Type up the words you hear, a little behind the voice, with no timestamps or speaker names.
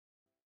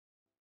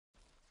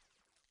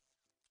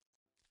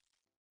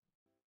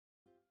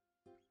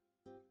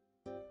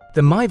The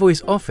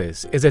MiVoice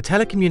Office is a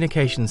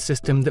telecommunications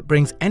system that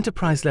brings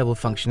enterprise-level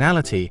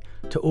functionality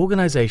to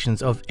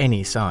organizations of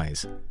any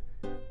size.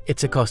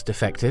 It's a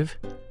cost-effective,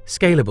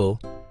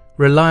 scalable,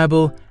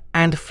 reliable,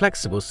 and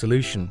flexible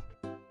solution.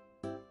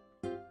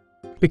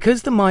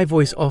 Because the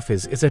MiVoice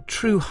Office is a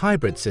true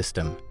hybrid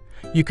system,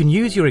 you can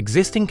use your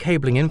existing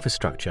cabling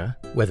infrastructure,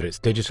 whether it's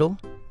digital,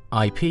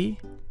 IP,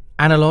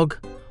 analog,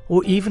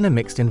 or even a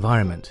mixed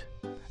environment.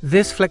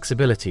 This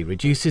flexibility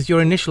reduces your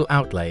initial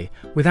outlay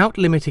without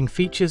limiting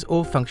features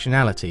or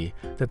functionality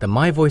that the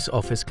MiVoice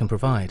Office can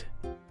provide.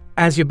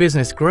 As your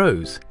business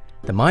grows,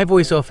 the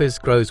MiVoice Office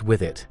grows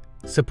with it,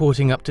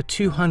 supporting up to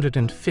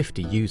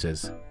 250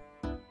 users.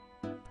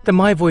 The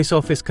MiVoice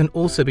Office can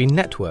also be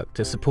networked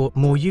to support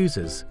more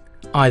users,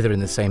 either in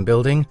the same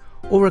building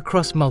or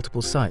across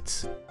multiple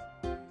sites.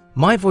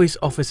 MiVoice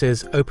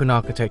Office's open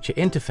architecture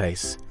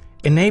interface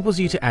enables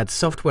you to add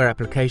software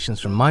applications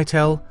from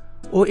Mitel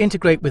or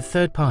integrate with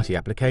third-party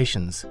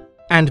applications.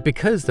 And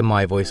because the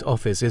MiVoice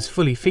Office is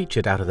fully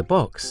featured out of the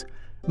box,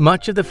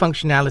 much of the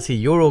functionality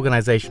your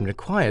organization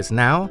requires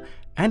now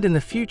and in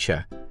the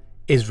future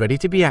is ready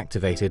to be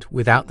activated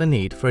without the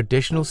need for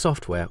additional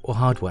software or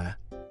hardware.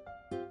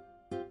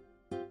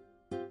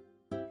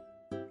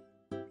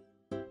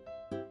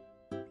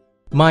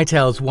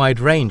 Mitel's wide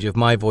range of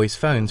MiVoice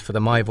phones for the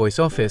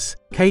MiVoice Office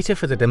cater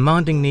for the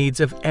demanding needs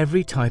of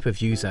every type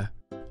of user.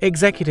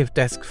 Executive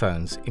desk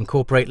phones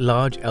incorporate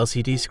large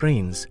LCD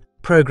screens,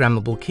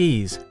 programmable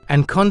keys,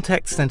 and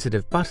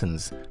context-sensitive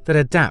buttons that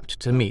adapt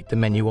to meet the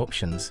menu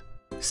options.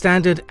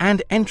 Standard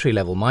and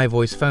entry-level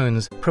MiVoice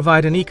phones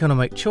provide an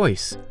economic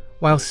choice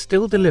while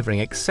still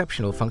delivering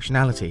exceptional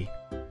functionality.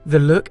 The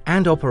look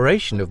and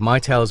operation of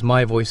Mitel's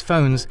MiVoice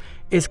phones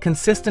is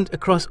consistent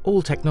across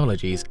all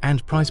technologies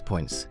and price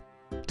points.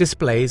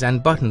 Displays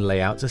and button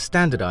layouts are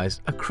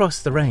standardized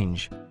across the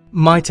range.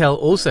 Mitel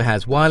also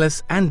has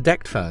wireless and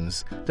DECT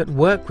phones that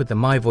work with the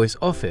MiVoice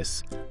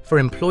Office for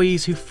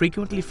employees who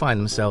frequently find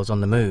themselves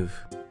on the move.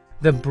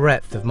 The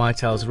breadth of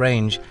Mitel's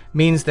range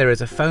means there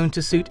is a phone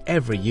to suit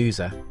every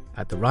user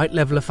at the right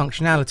level of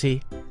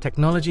functionality,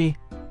 technology,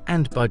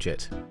 and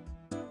budget.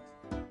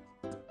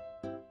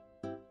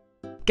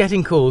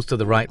 Getting calls to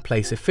the right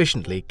place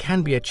efficiently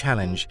can be a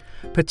challenge,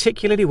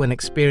 particularly when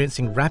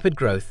experiencing rapid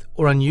growth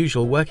or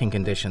unusual working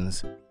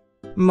conditions.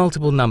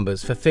 Multiple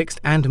numbers for fixed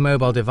and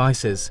mobile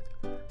devices,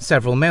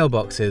 several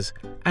mailboxes,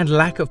 and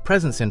lack of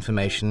presence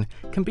information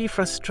can be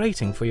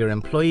frustrating for your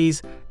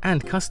employees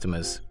and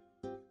customers.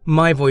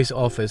 MiVoice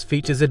Office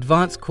features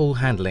advanced call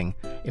handling,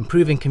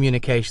 improving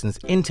communications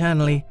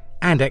internally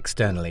and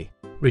externally,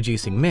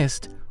 reducing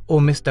missed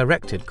or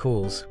misdirected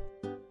calls.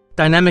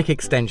 Dynamic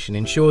extension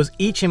ensures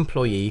each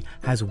employee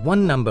has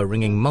one number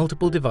ringing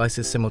multiple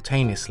devices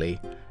simultaneously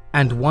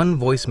and one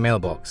voice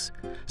mailbox,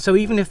 so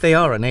even if they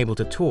are unable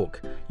to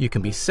talk, you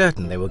can be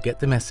certain they will get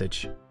the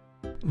message.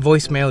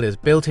 Voicemail is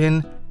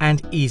built-in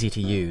and easy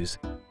to use.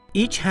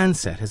 Each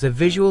handset has a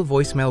visual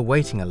voicemail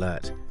waiting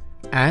alert,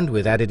 and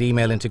with added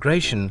email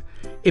integration,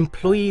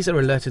 employees are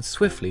alerted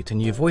swiftly to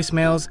new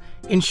voicemails,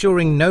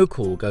 ensuring no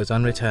call goes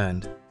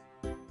unreturned.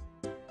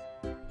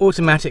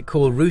 Automatic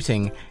call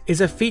routing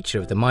is a feature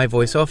of the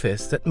MiVoice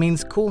Office that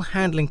means call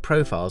handling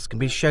profiles can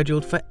be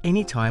scheduled for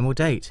any time or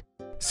date.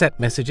 Set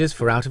messages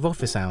for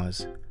out-of-office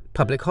hours,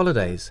 public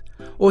holidays,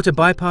 or to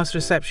bypass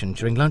reception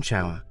during lunch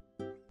hour.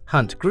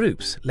 Hunt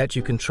groups let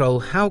you control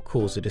how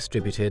calls are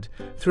distributed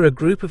through a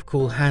group of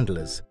call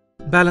handlers,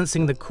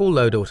 balancing the call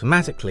load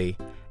automatically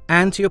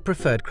and to your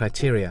preferred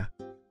criteria.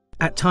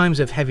 At times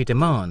of heavy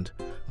demand,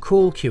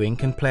 call queuing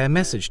can play a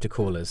message to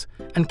callers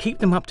and keep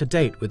them up to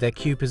date with their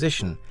queue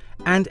position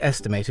and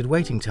estimated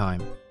waiting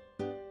time.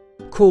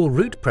 Call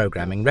route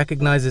programming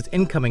recognizes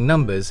incoming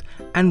numbers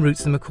and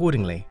routes them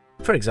accordingly.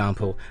 For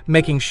example,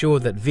 making sure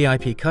that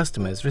VIP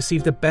customers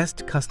receive the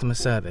best customer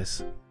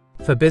service.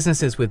 For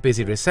businesses with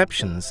busy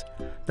receptions,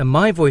 the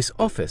MiVoice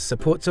Office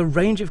supports a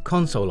range of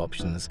console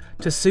options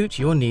to suit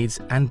your needs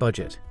and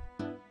budget.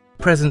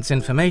 Presence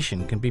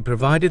information can be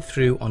provided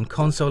through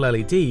on-console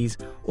LEDs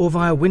or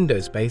via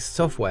Windows-based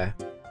software.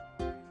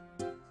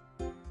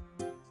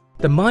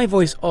 The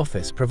MiVoice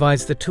Office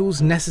provides the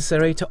tools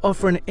necessary to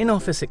offer an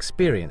in-office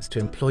experience to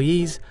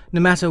employees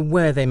no matter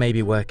where they may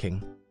be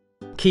working.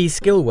 Key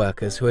skill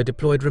workers who are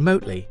deployed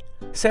remotely,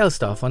 sales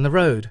staff on the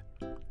road,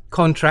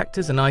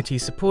 contractors and IT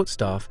support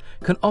staff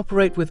can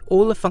operate with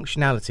all the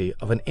functionality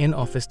of an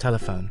in-office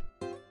telephone.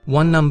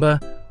 One number,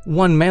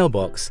 one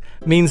mailbox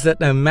means that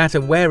no matter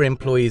where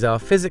employees are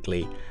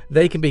physically,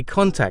 they can be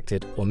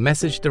contacted or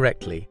messaged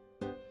directly.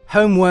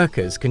 Home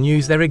workers can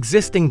use their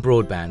existing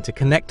broadband to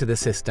connect to the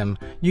system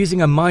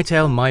using a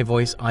Mitel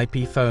MiVoice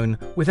IP phone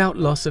without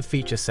loss of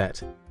feature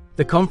set.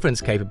 The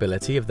conference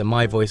capability of the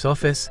MiVoice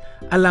Office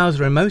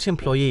allows remote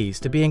employees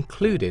to be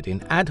included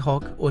in ad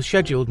hoc or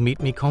scheduled Meet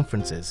Me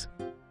conferences.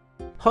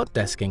 Hot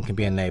desking can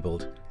be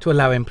enabled to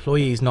allow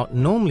employees not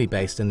normally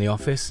based in the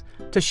office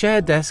to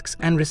share desks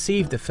and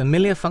receive the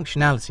familiar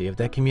functionality of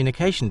their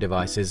communication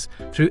devices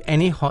through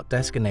any hot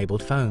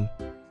desk-enabled phone.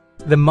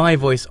 The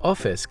MiVoice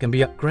Office can be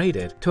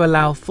upgraded to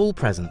allow full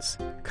presence,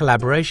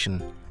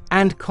 collaboration,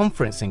 and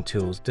conferencing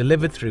tools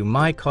delivered through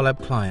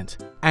MyCollab Client,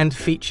 and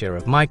feature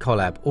of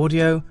MyCollab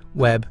audio,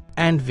 web,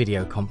 and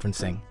video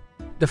conferencing.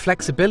 The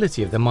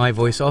flexibility of the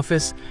MiVoice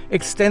Office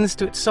extends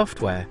to its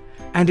software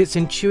and its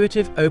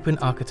intuitive open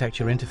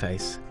architecture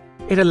interface.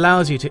 It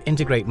allows you to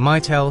integrate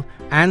Mitel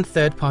and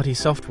third-party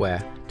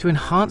software to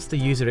enhance the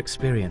user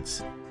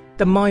experience.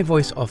 The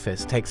MiVoice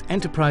Office takes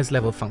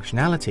enterprise-level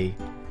functionality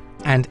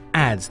and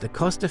adds the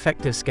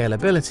cost-effective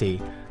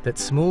scalability that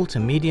small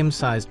to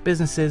medium-sized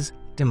businesses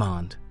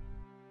demand.